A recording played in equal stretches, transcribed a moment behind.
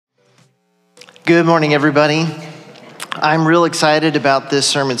Good morning, everybody. I'm real excited about this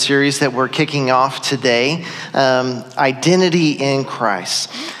sermon series that we're kicking off today, Identity in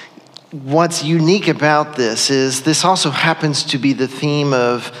Christ. What's unique about this is this also happens to be the theme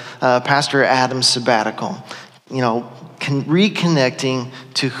of Pastor Adam's sabbatical. Reconnecting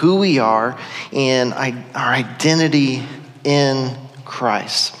to who we are and our identity in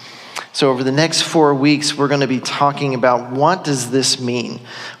Christ. So over the next 4 weeks, we're going to be talking about what does this mean?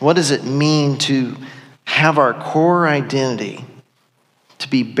 What does it mean to have our core identity, to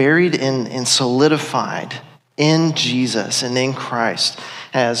be buried and solidified in Jesus and in Christ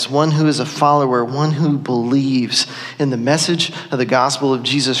as one who is a follower, one who believes in the message of the gospel of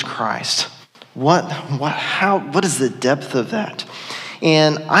Jesus Christ? What is the depth of that?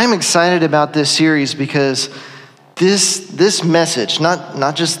 And I'm excited about this series because this message,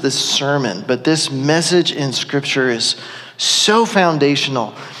 not just this sermon, but this message in Scripture is so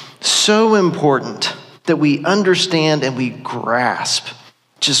foundational, so important that we understand and we grasp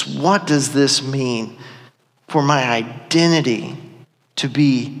just what does this mean for my identity to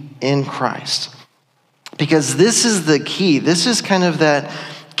be in Christ. Because this is the key. This is kind of that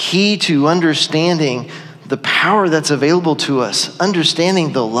key to understanding the power that's available to us,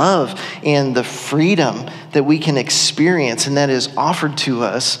 understanding the love and the freedom that we can experience and that is offered to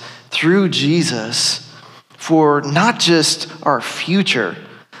us through Jesus for not just our future,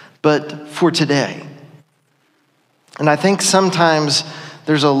 but for today. And I think sometimes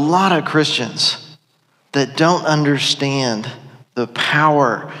there's a lot of Christians that don't understand the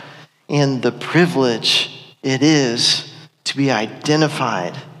power and the privilege it is to be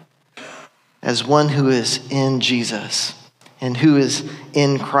identified as one who is in Jesus and who is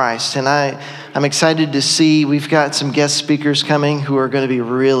in Christ. And I'm excited to see we've got some guest speakers coming who are going to be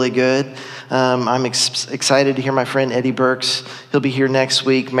really good. I'm excited to hear my friend Eddie Burks. He'll be here next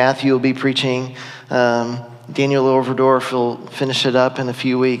week. Matthew will be preaching. Daniel Overdorf will finish it up in a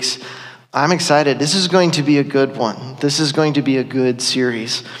few weeks. I'm excited. This is going to be a good one. This is going to be a good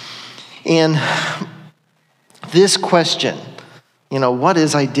series. And this question, what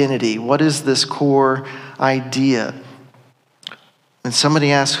is identity? What is this core idea? When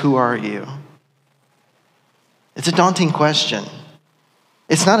somebody asks, who are you? It's a daunting question.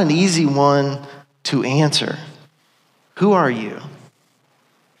 It's not an easy one to answer. Who are you?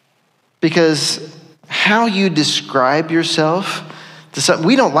 Because how you describe yourself,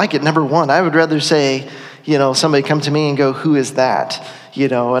 we don't like it, number one. I would rather say, somebody come to me and go, who is that?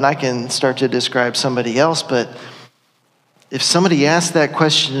 And I can start to describe somebody else, but if somebody asks that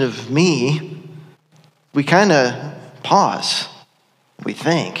question of me, we kind of pause. We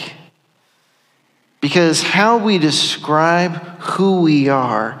think. Because how we describe who we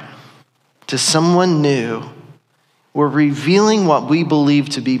are to someone new, we're revealing what we believe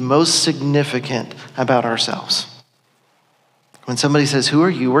to be most significant about ourselves. When somebody says, who are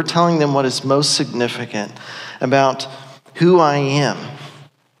you? We're telling them what is most significant about who I am.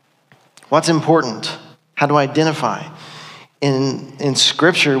 What's important? How to identify? In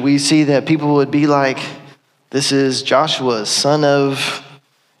Scripture, we see that people would be like, this is Joshua, son of,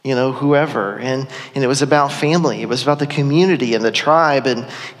 whoever. And it was about family. It was about the community and the tribe and,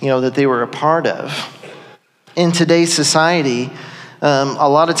 that they were a part of. In today's society, a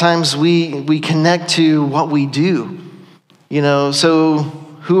lot of times we connect to what we do. So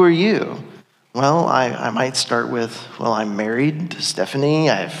who are you? Well, I might start with, I'm married to Stephanie.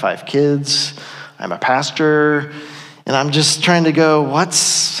 I have 5 kids. I'm a pastor. And I'm just trying to go,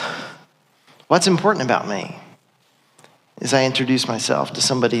 what's important about me as I introduce myself to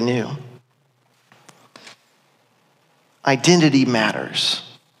somebody new? Identity matters.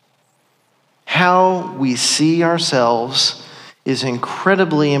 How we see ourselves is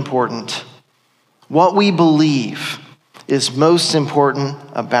incredibly important. What we believe is most important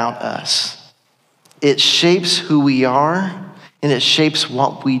about us. It shapes who we are, and it shapes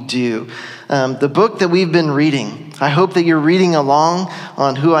what we do. The book that we've been reading, I hope that you're reading along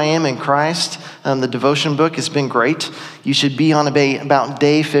on who I am in Christ. The devotion book has been great. You should be on about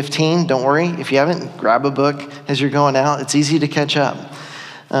day 15. Don't worry. If you haven't, grab a book as you're going out. It's easy to catch up.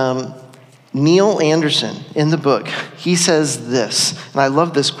 Neil Anderson, in the book, he says this, and I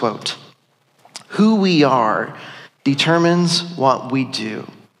love this quote. Who we are determines what we do.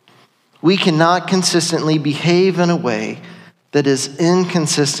 We cannot consistently behave in a way that is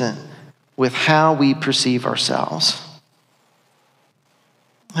inconsistent with how we perceive ourselves.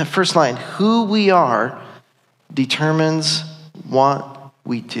 That first line, who we are determines what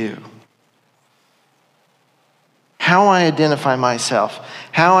we do. How I identify myself,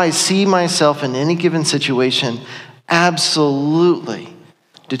 how I see myself in any given situation absolutely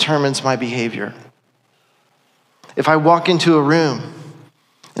determines my behavior. If I walk into a room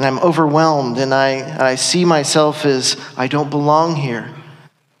and I'm overwhelmed and I see myself as I don't belong here,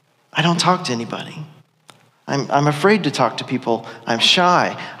 I don't talk to anybody. I'm afraid to talk to people. I'm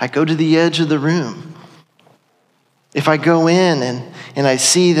shy. I go to the edge of the room. If I go in and I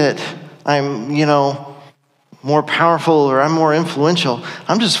see that I'm, more powerful or I'm more influential,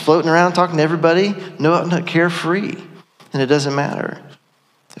 I'm just floating around talking to everybody, not carefree, and it doesn't matter.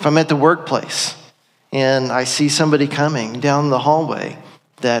 If I'm at the workplace and I see somebody coming down the hallway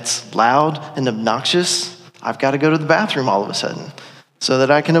that's loud and obnoxious, I've got to go to the bathroom all of a sudden so that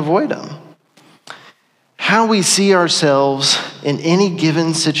I can avoid them. How we see ourselves in any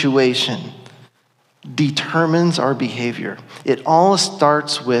given situation determines our behavior. It all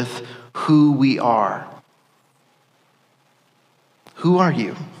starts with who we are. Who are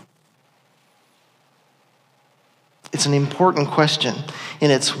you? It's an important question,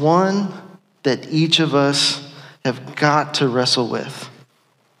 and it's one that each of us have got to wrestle with.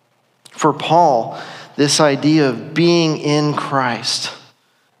 For Paul, this idea of being in Christ,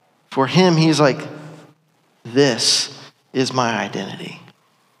 for him, he's like, this is my identity.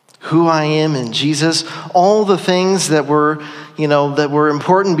 Who I am in Jesus, all the things that were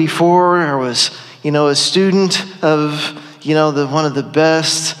important before. I was, a student of, one of the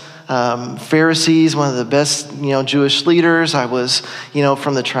best Pharisees, one of the best, Jewish leaders. I was,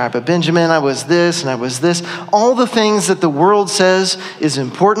 from the tribe of Benjamin. I was this and I was this. All the things that the world says is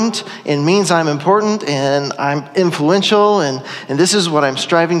important and means I'm important and I'm influential and this is what I'm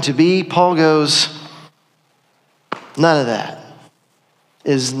striving to be. Paul goes, none of that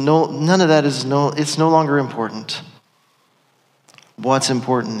is it's no longer important. What's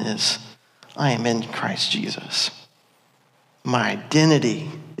important is I am in Christ Jesus. My identity,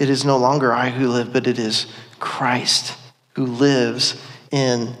 it is no longer I who live, but it is Christ who lives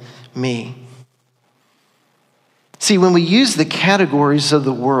in me. See, when we use the categories of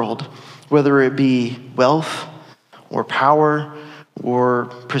the world, whether it be wealth or power or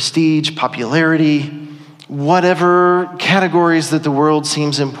prestige, popularity, whatever categories that the world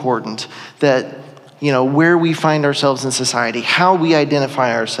seems important, that, where we find ourselves in society, how we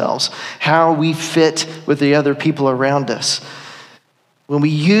identify ourselves, how we fit with the other people around us. When we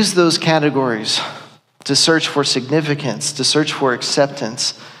use those categories to search for significance, to search for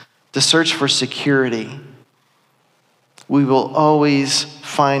acceptance, to search for security, we will always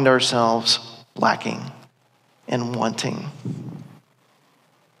find ourselves lacking and wanting.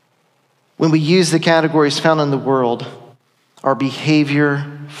 When we use the categories found in the world, our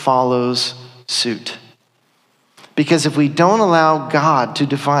behavior follows suit. Because if we don't allow God to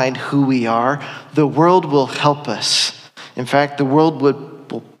define who we are, the world will help us. In fact, the world will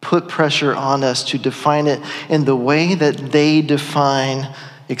put pressure on us to define it in the way that they define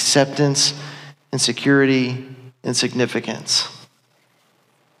acceptance and security and significance.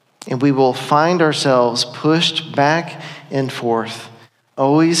 And we will find ourselves pushed back and forth,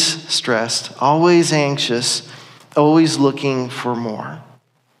 always stressed, always anxious, always looking for more,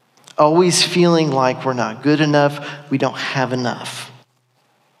 always feeling like we're not good enough, we don't have enough.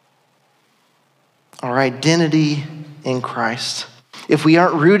 Our identity in Christ. If we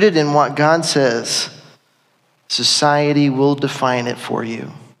aren't rooted in what God says, society will define it for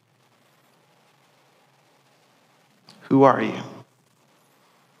you. Who are you?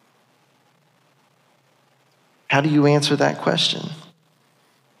 How do you answer that question?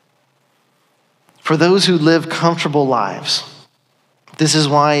 For those who live comfortable lives, this is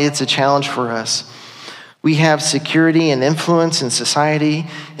why it's a challenge for us. We have security and influence in society,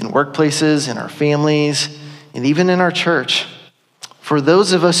 in workplaces, in our families, and even in our church. For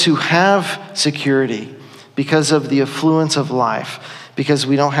those of us who have security because of the affluence of life, because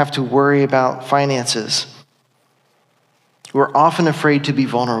we don't have to worry about finances, we're often afraid to be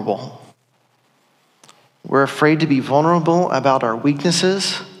vulnerable. We're afraid to be vulnerable about our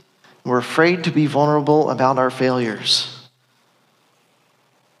weaknesses. We're afraid to be vulnerable about our failures.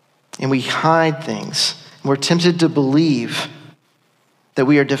 And we hide things. We're tempted to believe that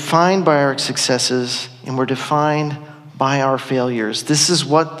we are defined by our successes and we're defined by our failures. This is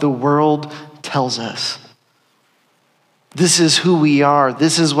what the world tells us. This is who we are.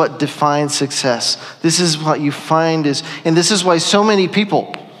 This is what defines success. This is what you find is, and this is why so many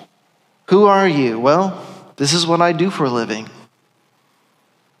people, who are you? Well, this is what I do for a living.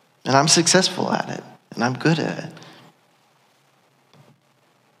 And I'm successful at it, and I'm good at it.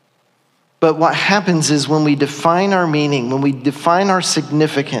 But what happens is when we define our meaning, when we define our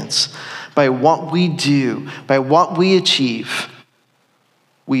significance by what we do, by what we achieve,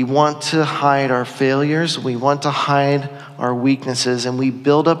 we want to hide our failures, we want to hide our weaknesses, and we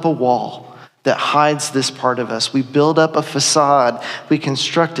build up a wall that hides this part of us. We build up a facade, we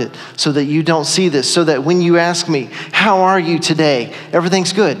construct it so that you don't see this, so that when you ask me, how are you today?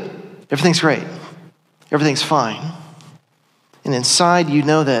 Everything's good, everything's great, everything's fine. And inside you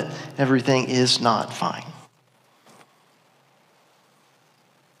know that everything is not fine.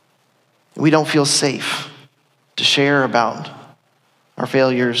 We don't feel safe to share about our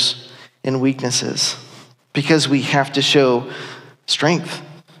failures and weaknesses because we have to show strength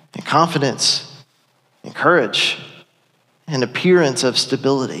and confidence and courage and appearance of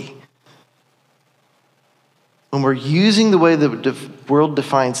stability. When we're using the way the world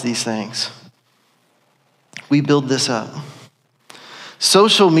defines these things, we build this up.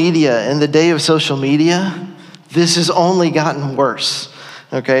 Social media, in the day of social media, this has only gotten worse,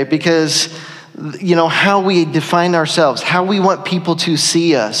 okay? Because how we define ourselves, how we want people to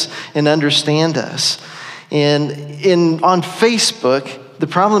see us and understand us. And on Facebook, the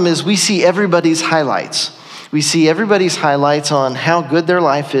problem is we see everybody's highlights. We see everybody's highlights on how good their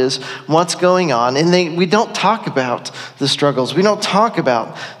life is, what's going on, and we don't talk about the struggles. We don't talk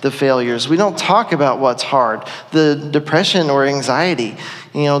about the failures. We don't talk about what's hard, the depression or anxiety,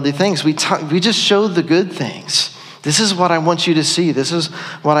 the things. We just show the good things. This is what I want you to see. This is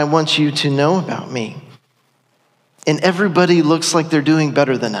what I want you to know about me. And everybody looks like they're doing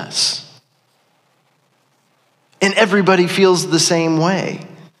better than us. And everybody feels the same way.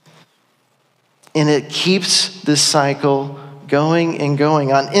 And it keeps this cycle going and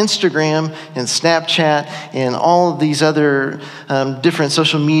going. On Instagram and Snapchat and all of these other different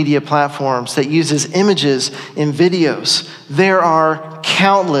social media platforms that uses images and videos, there are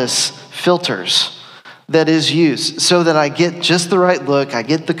countless filters that is used so that I get just the right look, I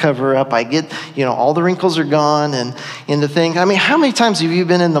get the cover up, I get, all the wrinkles are gone and the thing. I mean, how many times have you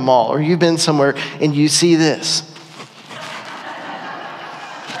been in the mall or you've been somewhere and you see this?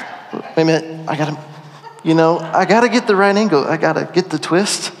 Wait a minute, I gotta get the right angle. I gotta get the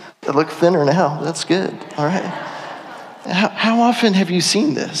twist. I look thinner now. That's good. All right. How often have you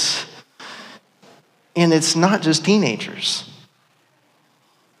seen this? And it's not just teenagers.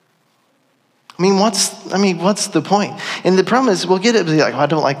 What's the point? And the problem is, we'll get it, like, I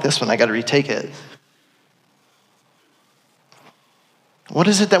don't like this one. I got to retake it. What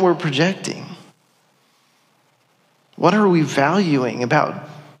is it that we're projecting? What are we valuing about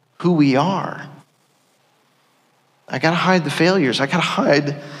who we are? I got to hide the failures. I got to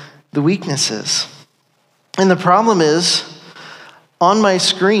hide the weaknesses. And the problem is, on my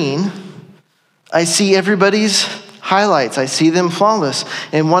screen, I see everybody's highlights. I see them flawless.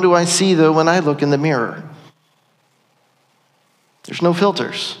 And what do I see, though, when I look in the mirror? There's no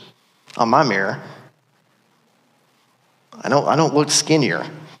filters on my mirror. I don't look skinnier,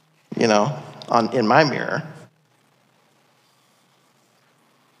 in my mirror.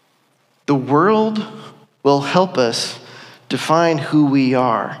 The world will help us define who we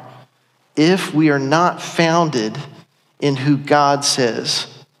are if we are not founded in who God says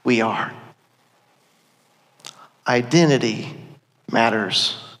we are. Identity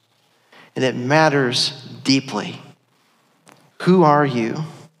matters, and it matters deeply. Who are you?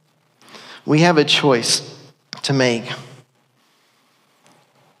 We have a choice to make.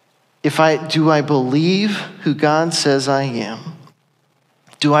 Do I believe who God says I am?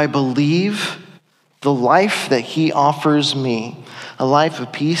 Do I believe the life that he offers me, a life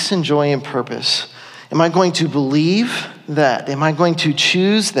of peace and joy and purpose? Am I going to believe that? Am I going to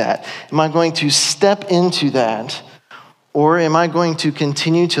choose that? Am I going to step into that? Or am I going to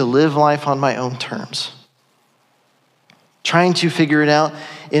continue to live life on my own terms? Trying to figure it out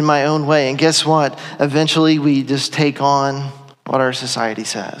in my own way. And guess what? Eventually we just take on what our society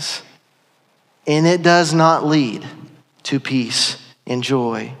says. And it does not lead to peace and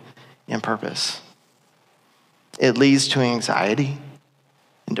joy and purpose. It leads to anxiety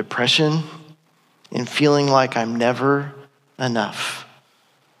and depression and feeling like I'm never enough.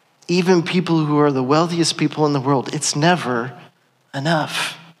 Even people who are the wealthiest people in the world, it's never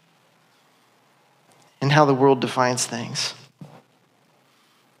enough. And how the world defines things.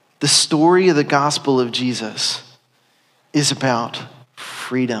 The story of the gospel of Jesus is about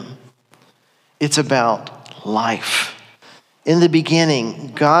freedom. It's about life. In the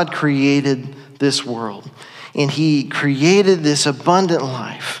beginning, God created this world, and he created this abundant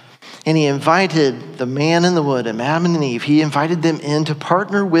life. And he invited the man in the wood, Adam and Eve, he invited them in to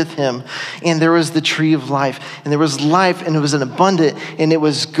partner with him. And there was the tree of life. And there was life, and it was an abundant, and it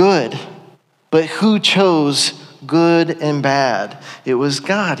was good. But who chose good and bad. It was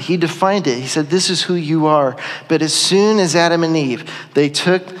God. He defined it. He said, this is who you are. But as soon as Adam and Eve, they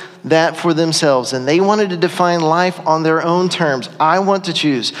took that for themselves and they wanted to define life on their own terms. I want to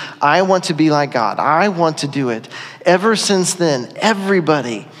choose. I want to be like God. I want to do it. Ever since then,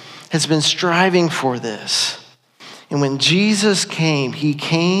 everybody has been striving for this. And when Jesus came, he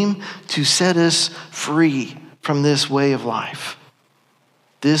came to set us free from this way of life,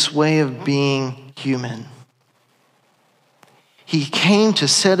 this way of being human. He came to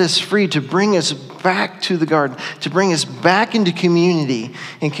set us free, to bring us back to the garden, to bring us back into community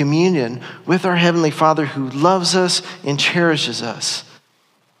and communion with our Heavenly Father who loves us and cherishes us.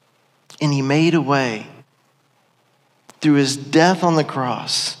 And he made a way. Through his death on the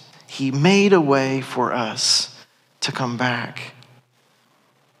cross, he made a way for us to come back,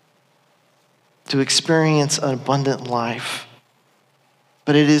 to experience an abundant life.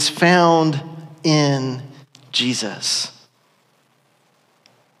 But it is found in Jesus.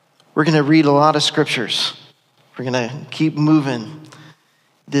 We're going to read a lot of scriptures. We're going to keep moving.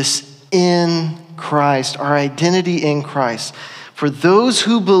 This in Christ, our identity in Christ. For those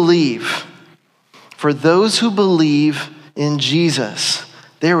who believe in Jesus,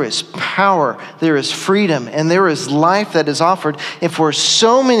 there is power, there is freedom, and there is life that is offered. And for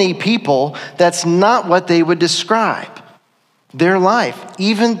so many people, that's not what they would describe their life.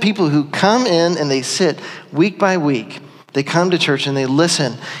 Even people who come in and they sit week by week, they come to church and they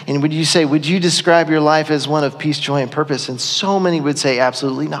listen. And would you describe your life as one of peace, joy, and purpose? And so many would say,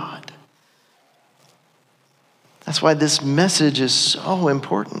 absolutely not. That's why this message is so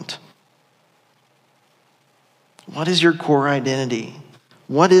important. What is your core identity?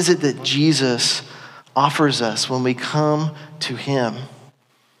 What is it that Jesus offers us when we come to him?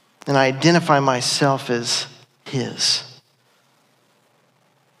 And I identify myself as his.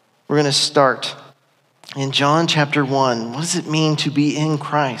 We're going to start in John chapter 1. What does it mean to be in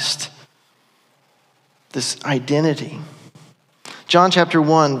Christ? This identity. John chapter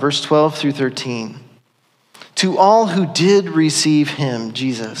 1, verse 12 through 13. To all who did receive him,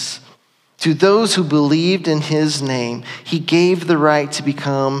 Jesus, to those who believed in his name, he gave the right to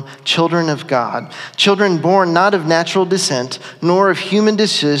become children of God. Children born not of natural descent, nor of human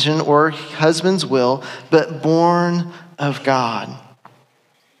decision or husband's will, but born of God.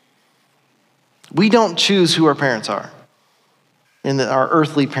 We don't choose who our parents are, our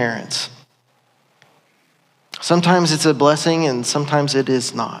earthly parents. Sometimes it's a blessing and sometimes it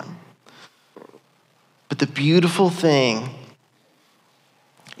is not. But the beautiful thing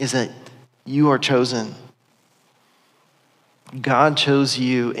is that you are chosen. God chose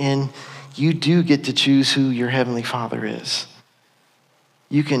you, and you do get to choose who your Heavenly Father is.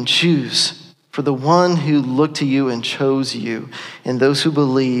 You can choose for the one who looked to you and chose you, and those who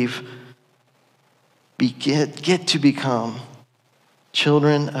believe get to become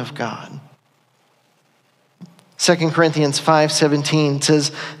children of God. 2 Corinthians 5:17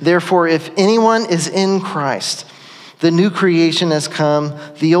 says, therefore, if anyone is in Christ, the new creation has come,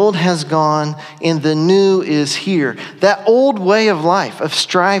 the old has gone, and the new is here. That old way of life, of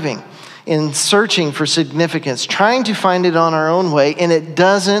striving and searching for significance, trying to find it on our own way, and it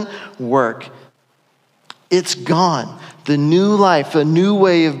doesn't work. It's gone. The new life, a new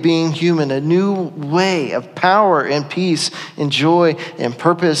way of being human, a new way of power and peace and joy and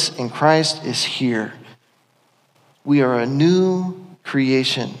purpose in Christ is here. We are a new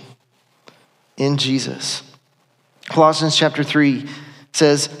creation in Jesus. Colossians chapter 3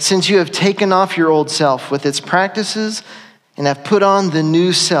 says, since you have taken off your old self with its practices and have put on the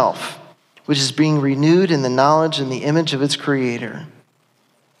new self, which is being renewed in the knowledge and the image of its creator.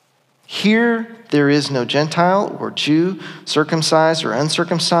 Here there is no Gentile or Jew, circumcised or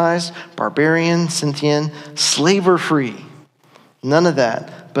uncircumcised, barbarian, Scythian, slave or free. None of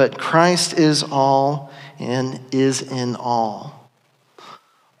that, but Christ is all and is in all.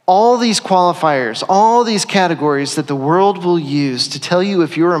 All these qualifiers, all these categories that the world will use to tell you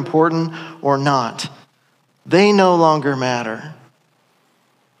if you're important or not, they no longer matter.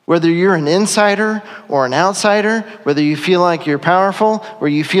 Whether you're an insider or an outsider, whether you feel like you're powerful or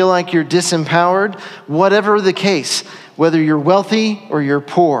you feel like you're disempowered, whatever the case, whether you're wealthy or you're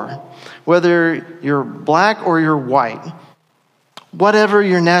poor, whether you're black or you're white, whatever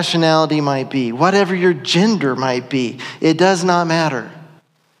your nationality might be, whatever your gender might be, it does not matter.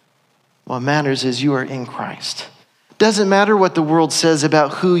 What matters is you are in Christ. It doesn't matter what the world says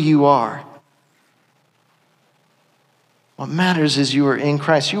about who you are. What matters is you are in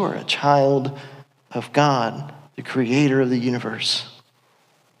Christ. You are a child of God, the creator of the universe.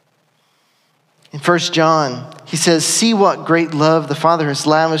 In 1 John, he says, see what great love the Father has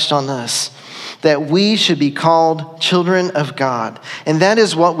lavished on us, that we should be called children of God. And that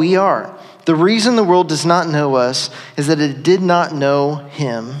is what we are. The reason the world does not know us is that it did not know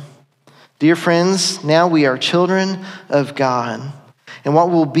him. Dear friends, now we are children of God, and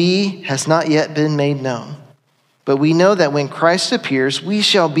what will be has not yet been made known. But we know that when Christ appears, we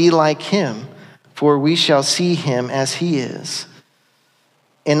shall be like him, for we shall see him as he is.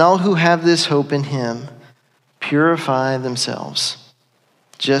 And all who have this hope in him purify themselves,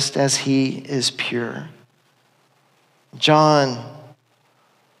 just as he is pure. John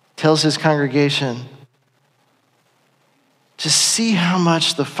tells his congregation, just see how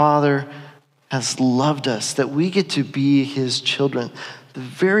much the Father has loved us, that we get to be his children. The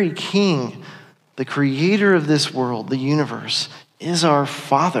very King, the creator of this world, the universe, is our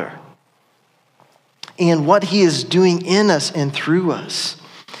Father. And what he is doing in us and through us.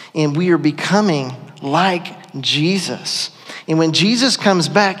 And we are becoming like Jesus. And when Jesus comes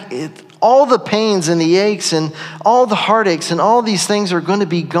back, all the pains and the aches and all the heartaches and all these things are going to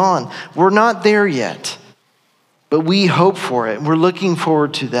be gone. We're not there yet, but we hope for it. We're looking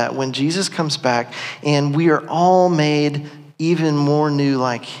forward to that when Jesus comes back and we are all made even more new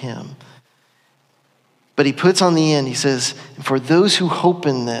like him. But he puts on the end, he says, for those who hope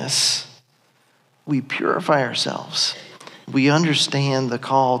in this, we purify ourselves. We understand the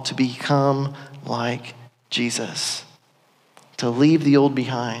call to become like Jesus, to leave the old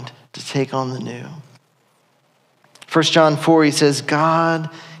behind, to take on the new. 1 John 4, he says, God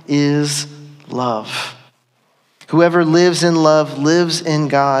is love. Whoever lives in love lives in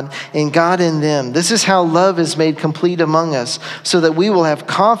God, and God in them. This is how love is made complete among us, so that we will have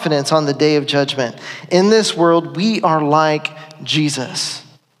confidence on the day of judgment. In this world, we are like Jesus.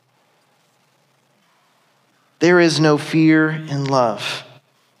 There is no fear in love,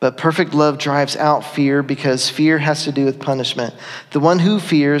 but perfect love drives out fear, because fear has to do with punishment. The one who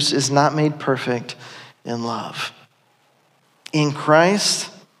fears is not made perfect in love. In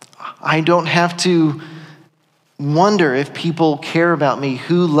Christ, I don't have to wonder if people care about me,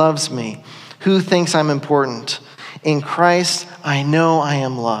 who loves me, who thinks I'm important. In Christ, I know I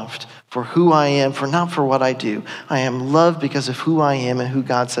am loved for who I am, for not for what I do. I am loved because of who I am and who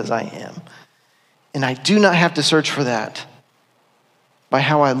God says I am. And I do not have to search for that by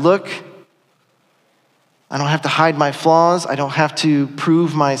how I look. I don't have to hide my flaws. I don't have to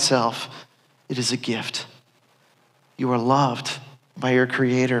prove myself. It is a gift. You are loved by your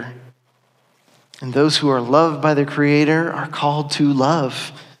Creator. And those who are loved by their Creator are called to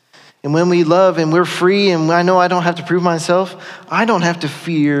love. And when we love and we're free, and I know I don't have to prove myself, I don't have to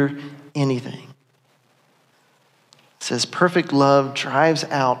fear anything. It says perfect love drives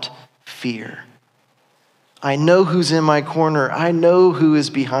out fear. I know who's in my corner. I know who is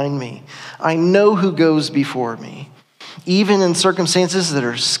behind me. I know who goes before me. Even in circumstances that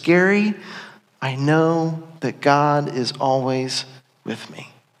are scary, I know that God is always with me.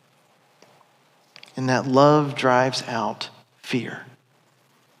 And that love drives out fear.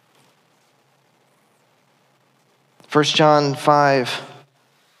 1 John 5,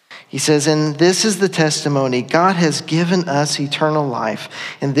 he says, and this is the testimony. God has given us eternal life,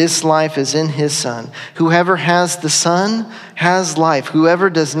 and this life is in his Son. Whoever has the Son has life. Whoever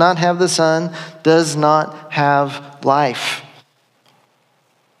does not have the Son does not have life.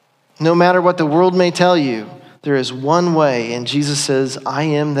 No matter what the world may tell you, there is one way, and Jesus says, I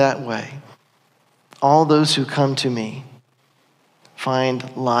am that way. All those who come to me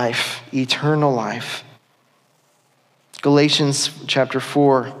find life, eternal life. Galatians chapter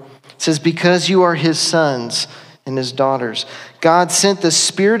 4 says, because you are his sons and his daughters, God sent the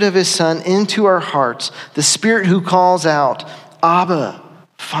Spirit of his Son into our hearts, the Spirit who calls out, Abba,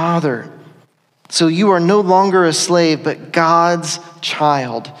 Father. So you are no longer a slave, but God's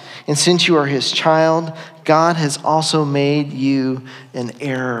child. And since you are his child, God has also made you an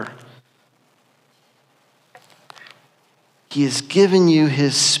heir. He has given you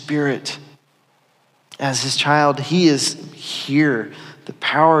his Spirit as his child. He is here. The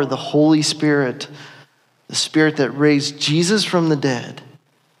power of the Holy Spirit, the Spirit that raised Jesus from the dead,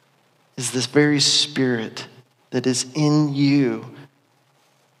 is this very Spirit that is in you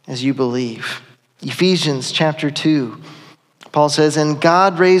as you believe. Ephesians chapter 2, Paul says, and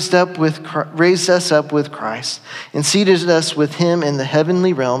God raised us up with Christ and seated us with him in the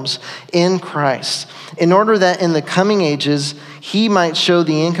heavenly realms in Christ, in order that in the coming ages he might show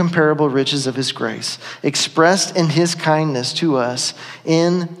the incomparable riches of his grace, expressed in his kindness to us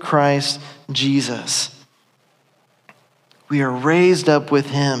in Christ Jesus. We are raised up with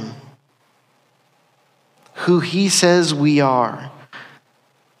him. Who he says we are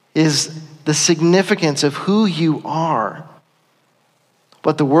is the significance of who you are.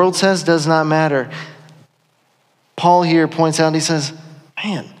 What the world says does not matter. Paul here points out, he says,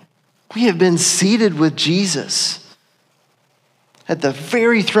 man, we have been seated with Jesus at the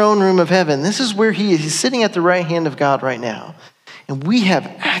very throne room of heaven. This is where he is. He's sitting at the right hand of God right now. And we have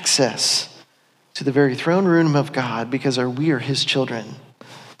access to the very throne room of God because we are his children.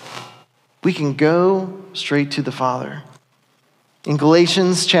 We can go straight to the Father. In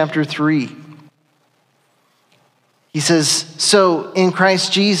Galatians chapter 3, he says, so in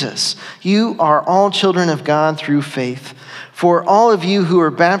Christ Jesus, you are all children of God through faith. For all of you who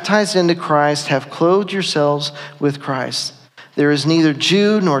are baptized into Christ have clothed yourselves with Christ. There is neither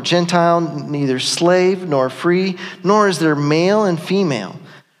Jew nor Gentile, neither slave nor free, nor is there male and female.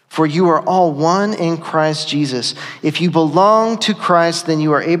 For you are all one in Christ Jesus. If you belong to Christ, then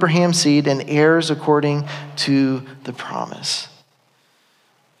you are Abraham's seed and heirs according to the promise.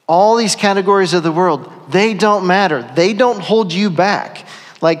 All these categories of the world, they don't matter. They don't hold you back.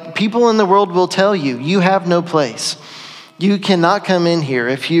 Like people in the world will tell you, you have no place. You cannot come in here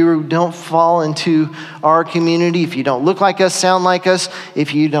if you don't fall into our community, if you don't look like us, sound like us,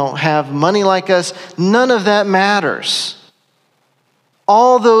 if you don't have money like us. None of that matters.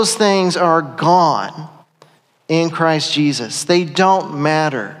 All those things are gone in Christ Jesus. They don't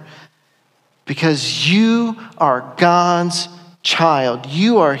matter because you are God's child.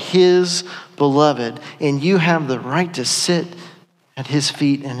 You are his beloved, and you have the right to sit at his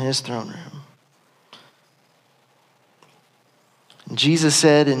feet in his throne room. Jesus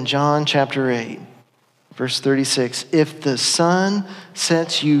said in John chapter 8, verse 36, if the Son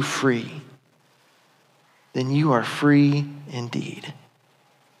sets you free, then you are free indeed.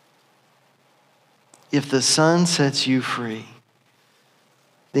 If the Son sets you free,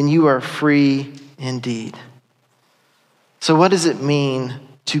 then you are free indeed. So what does it mean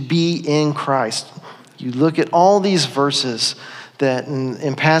to be in Christ? You look at all these verses that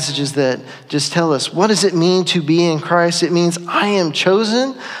in passages that just tell us, what does it mean to be in Christ? It means I am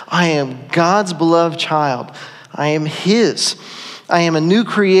chosen. I am God's beloved child. I am his. I am a new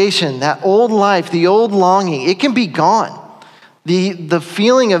creation. That old life, the old longing, it can be gone. The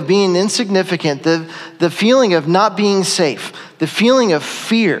feeling of being insignificant, the feeling of not being safe, the feeling of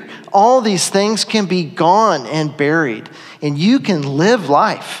fear, all these things can be gone and buried. And you can live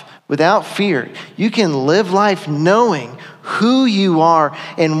life without fear. You can live life knowing who you are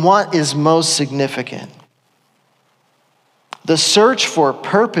and what is most significant. The search for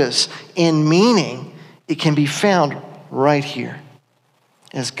purpose and meaning, it can be found right here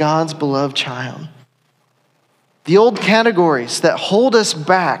as God's beloved child. The old categories that hold us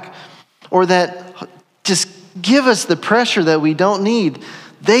back or that just give us the pressure that we don't need,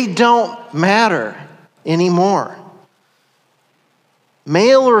 they don't matter anymore.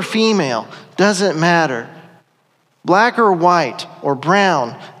 Male or female doesn't matter. Black or white or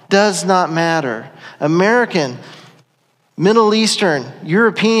brown does not matter. American, Middle Eastern,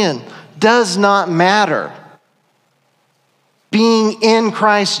 European does not matter. Being in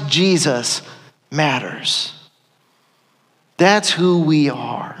Christ Jesus matters. That's who we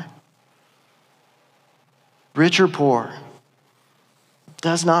are. Rich or poor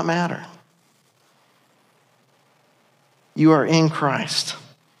does not matter. You are in Christ.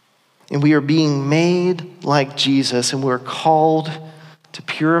 And we are being made like Jesus, and we're called to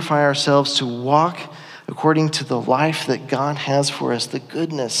purify ourselves, to walk according to the life that God has for us, the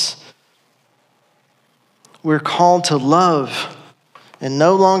goodness. We're called to love and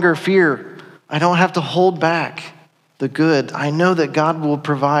no longer fear. I don't have to hold back the good. I know that God will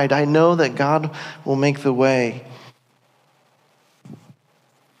provide. I know that God will make the way.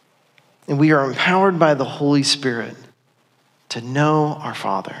 And we are empowered by the Holy Spirit to know our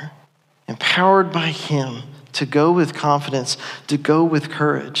Father. Empowered by him to go with confidence, to go with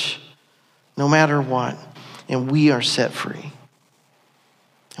courage, no matter what. And we are set free.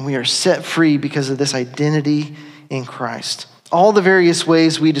 And we are set free because of this identity in Christ. All the various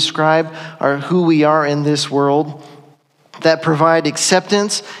ways we describe are who we are in this world that provide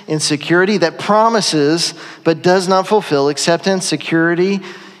acceptance and security, that promises but does not fulfill acceptance, security,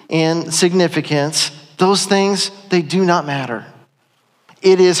 and significance. Those things, they do not matter.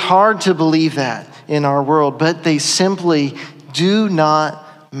 It is hard to believe that in our world, but they simply do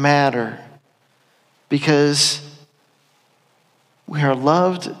not matter because we are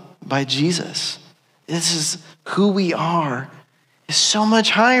loved by Jesus. This is who we are. It's so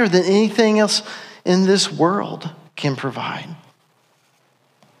much higher than anything else in this world can provide.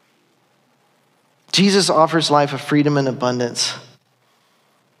 Jesus offers life of freedom and abundance,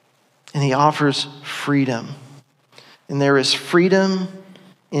 and he offers freedom. And there is freedom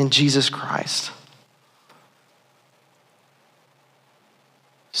in Jesus Christ.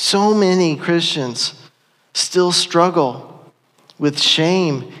 So many Christians still struggle with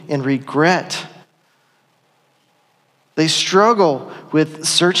shame and regret. They struggle with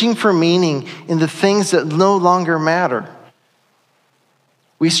searching for meaning in the things that no longer matter.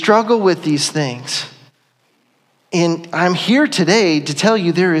 We struggle with these things. And I'm here today to tell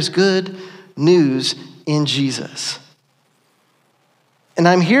you there is good news in Jesus. And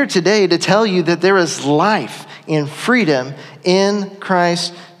I'm here today to tell you that there is life and freedom in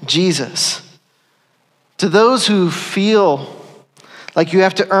Christ Jesus. To those who feel like you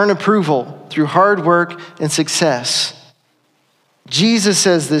have to earn approval through hard work and success, Jesus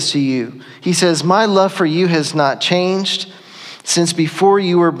says this to you. He says, my love for you has not changed since before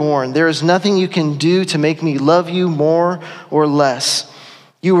you were born. There is nothing you can do to make me love you more or less.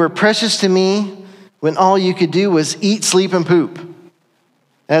 You were precious to me when all you could do was eat, sleep, and poop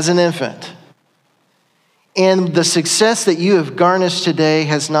as an infant. And the success that you have garnished today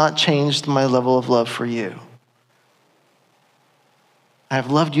has not changed my level of love for you. I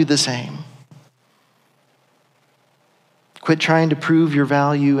have loved you the same. Quit trying to prove your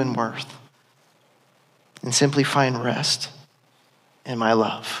value and worth and simply find rest in my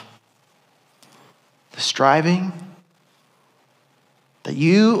love. The striving that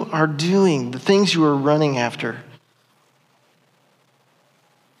you are doing, the things you are running after,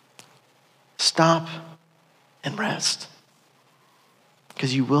 stop and rest,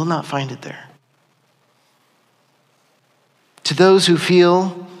 because you will not find it there. To those who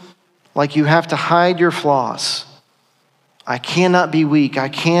feel like you have to hide your flaws, I cannot be weak, I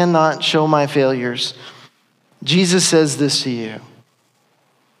cannot show my failures, Jesus says this to you.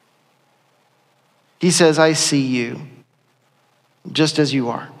 He says, I see you just as you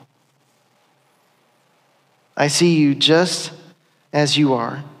are. I see you just as you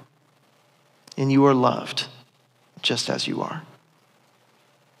are, and you are loved just as you are.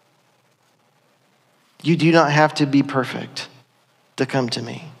 You do not have to be perfect to come to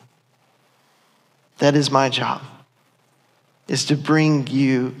me. That is my job, is to bring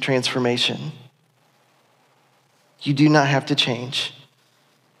you transformation. You do not have to change.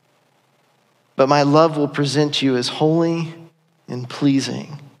 But my love will present you as holy and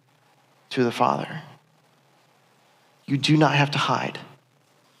pleasing to the Father. You do not have to hide,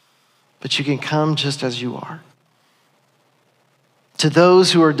 but you can come just as you are. To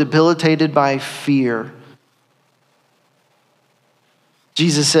those who are debilitated by fear,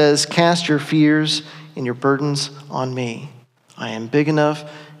 Jesus says, cast your fears and your burdens on me. I am big enough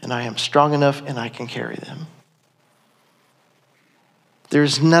and I am strong enough and I can carry them.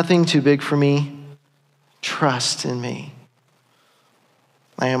 There's nothing too big for me. Trust in me.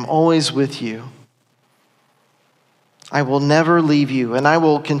 I am always with you. I will never leave you, and I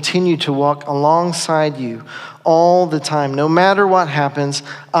will continue to walk alongside you all the time. No matter what happens,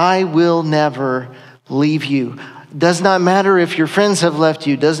 I will never leave you. Does not matter if your friends have left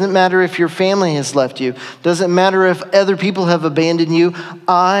you. Doesn't matter if your family has left you. Doesn't matter if other people have abandoned you.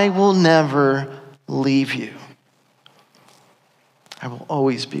 I will never leave you. I will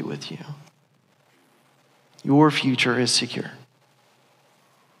always be with you. Your future is secure.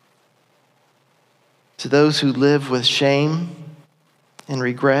 To those who live with shame and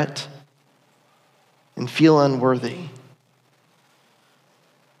regret and feel unworthy,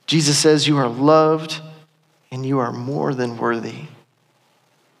 Jesus says you are loved and you are more than worthy.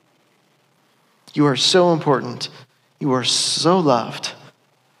 You are so important. You are so loved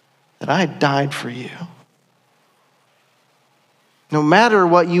that I died for you. No matter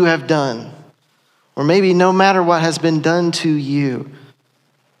what you have done, or maybe no matter what has been done to you,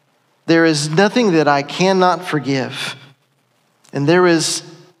 there is nothing that I cannot forgive, and there is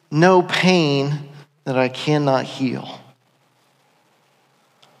no pain that I cannot heal.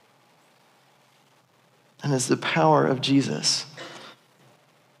 And it's the power of Jesus.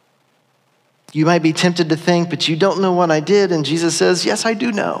 You might be tempted to think, but you don't know what I did, and Jesus says, yes, I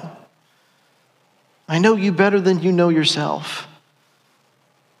do know. I know you better than you know yourself.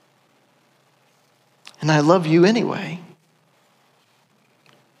 And I love you anyway.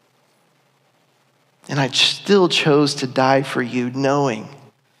 And I still chose to die for you, knowing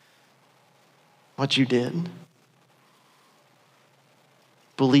what you did.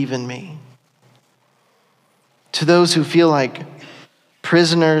 Believe in me. To those who feel like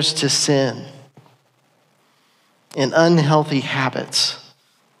prisoners to sin and unhealthy habits,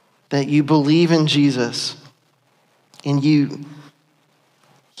 that you believe in Jesus and you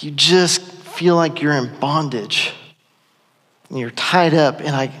just feel like you're in bondage and you're tied up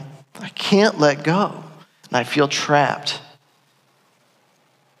and I can't let go and I feel trapped.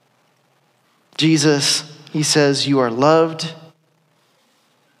 Jesus, he says, you are loved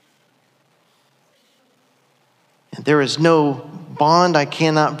There is no bond I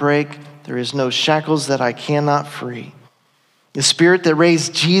cannot break. There is no shackles that I cannot free. The Spirit that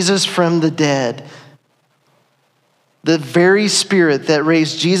raised Jesus from the dead, the very Spirit that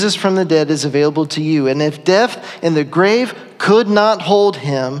raised Jesus from the dead is available to you. And if death and the grave could not hold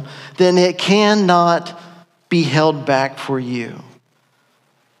him, then it cannot be held back for you.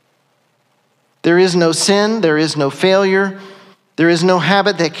 There is no sin, there is no failure, there is no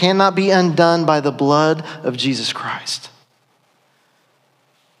habit that cannot be undone by the blood of Jesus Christ.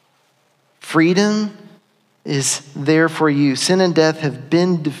 Freedom is there for you. Sin and death have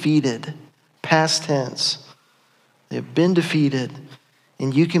been defeated. Past tense. They have been defeated,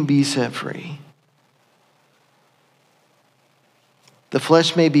 and you can be set free. The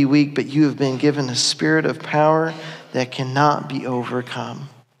flesh may be weak, but you have been given a spirit of power that cannot be overcome.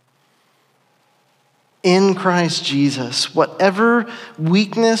 In Christ Jesus, whatever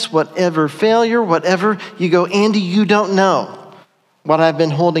weakness, whatever failure, whatever you go, Andy, you don't know what I've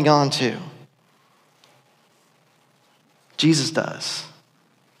been holding on to. Jesus does.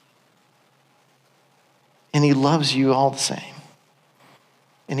 And he loves you all the same.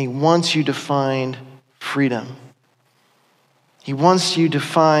 And he wants you to find freedom. He wants you to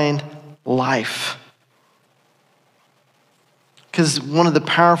find life. Because one of the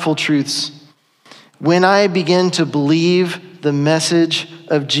powerful truths, when I begin to believe the message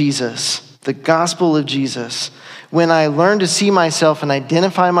of Jesus, the gospel of Jesus, when I learn to see myself and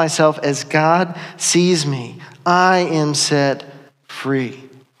identify myself as God sees me, I am set free.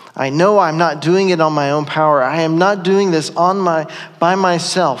 I know I'm not doing it on my own power. I am not doing this by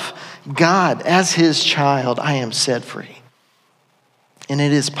myself. God, as his child, I am set free. And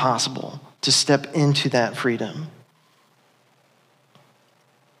it is possible to step into that freedom.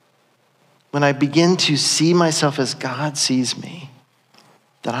 When I begin to see myself as God sees me,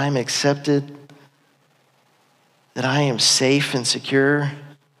 that I am accepted, that I am safe and secure,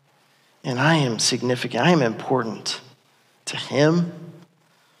 and I am significant, I am important to him,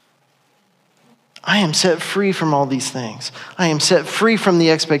 I am set free from all these things. I am set free from the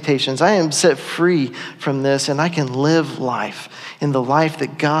expectations. I am set free from this, and I can live life in the life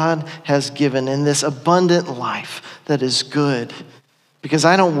that God has given, in this abundant life that is good, because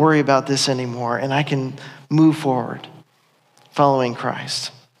I don't worry about this anymore, and I can move forward following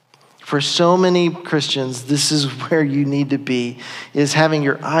Christ. For so many Christians, this is where you need to be, is having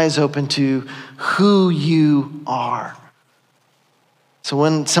your eyes open to who you are. So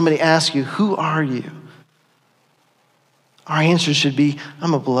when somebody asks you, who are you? Our answer should be,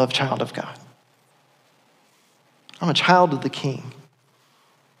 I'm a beloved child of God. I'm a child of the King.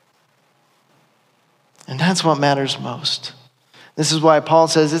 And that's what matters most. This is why Paul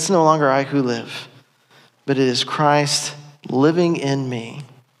says, it's no longer I who live, but it is Christ living in me.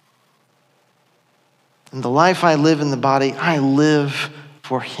 And the life I live in the body, I live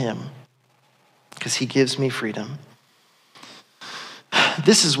for him because he gives me freedom.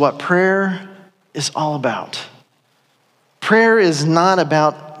 This is what prayer is all about. Prayer is not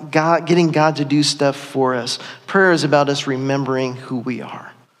about God, getting God to do stuff for us. Prayer is about us remembering who we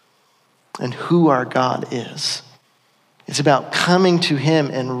are and who our God is. It's about coming to him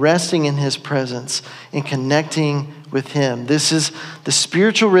and resting in his presence and connecting with him. This is the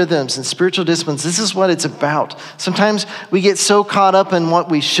spiritual rhythms and spiritual disciplines. This is what it's about. Sometimes we get so caught up in what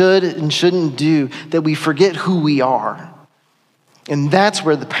we should and shouldn't do that we forget who we are. And that's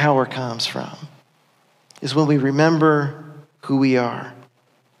where the power comes from, is when we remember who we are.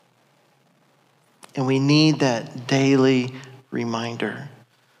 And we need that daily reminder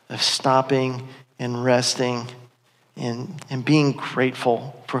of stopping and resting and being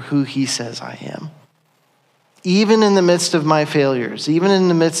grateful for who he says I am. Even in the midst of my failures, even in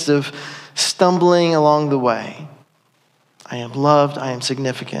the midst of stumbling along the way, I am loved, I am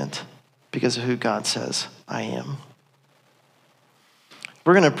significant because of who God says I am.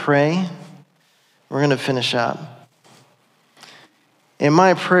 We're going to pray. We're going to finish up. And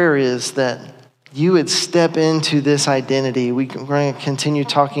my prayer is that you would step into this identity. We're going to continue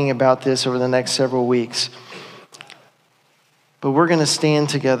talking about this over the next several weeks. But we're going to stand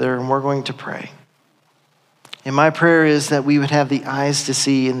together and we're going to pray. And my prayer is that we would have the eyes to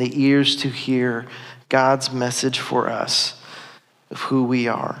see and the ears to hear God's message for us of who we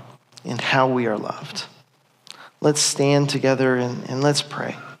are and how we are loved. Let's stand together and let's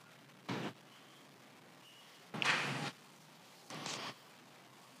pray.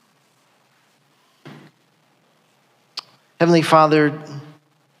 Heavenly Father,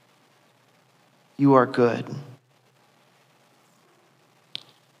 you are good.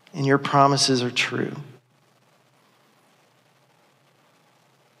 And your promises are true.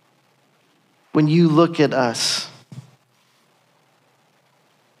 When you look at us,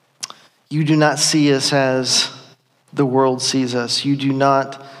 You do not see us as the world sees us. You do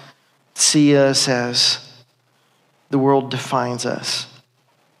not see us as the world defines us.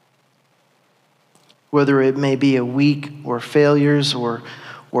 Whether it may be a weak or failures or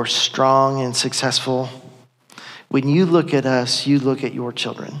strong and successful, when you look at us, you look at your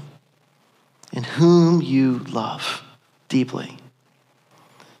children in whom you love deeply.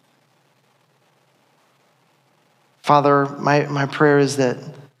 Father, my prayer is that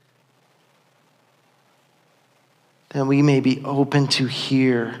we may be open to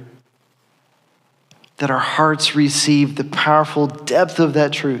hear, that our hearts receive the powerful depth of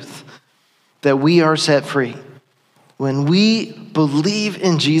that truth, that we are set free. When we believe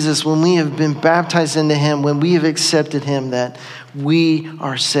in Jesus, when we have been baptized into him, when we have accepted him, that we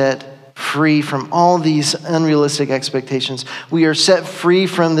are set free from all these unrealistic expectations. We are set free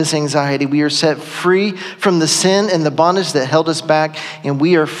from this anxiety. We are set free from the sin and the bondage that held us back, and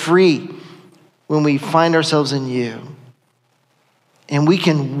we are free when we find ourselves in you. And we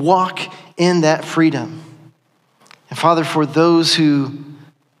can walk in that freedom. And Father, for those who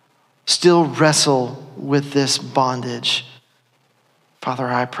still wrestle with this bondage, Father,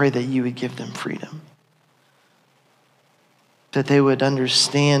 I pray that you would give them freedom. That they would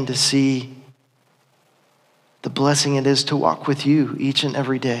understand to see the blessing it is to walk with you each and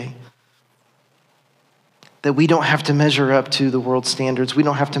every day. That we don't have to measure up to the world's standards. We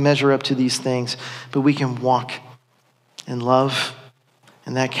don't have to measure up to these things, but we can walk in love,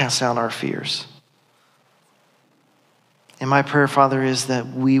 and that casts out our fears. And my prayer, Father, is that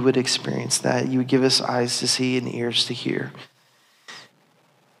we would experience that. You would give us eyes to see and ears to hear,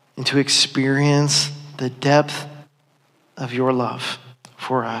 and to experience the depth of your love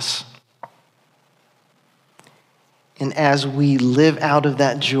for us. And as we live out of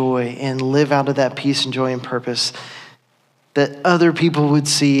that joy and live out of that peace and joy and purpose, that other people would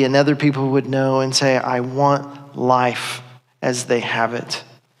see and other people would know and say, I want life as they have it.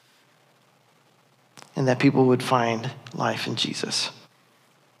 And that people would find life in Jesus.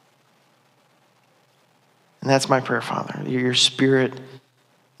 And that's my prayer, Father. Your Spirit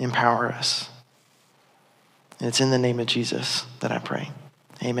empower us. And it's in the name of Jesus that I pray.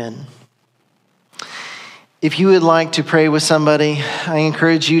 Amen. If you would like to pray with somebody, I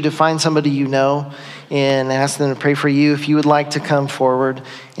encourage you to find somebody you know and ask them to pray for you. If you would like to come forward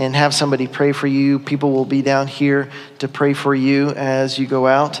and have somebody pray for you, people will be down here to pray for you as you go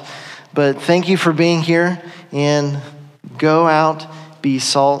out. But thank you for being here, and go out, be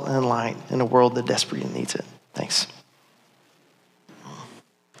salt and light in a world that desperately needs it. Thanks.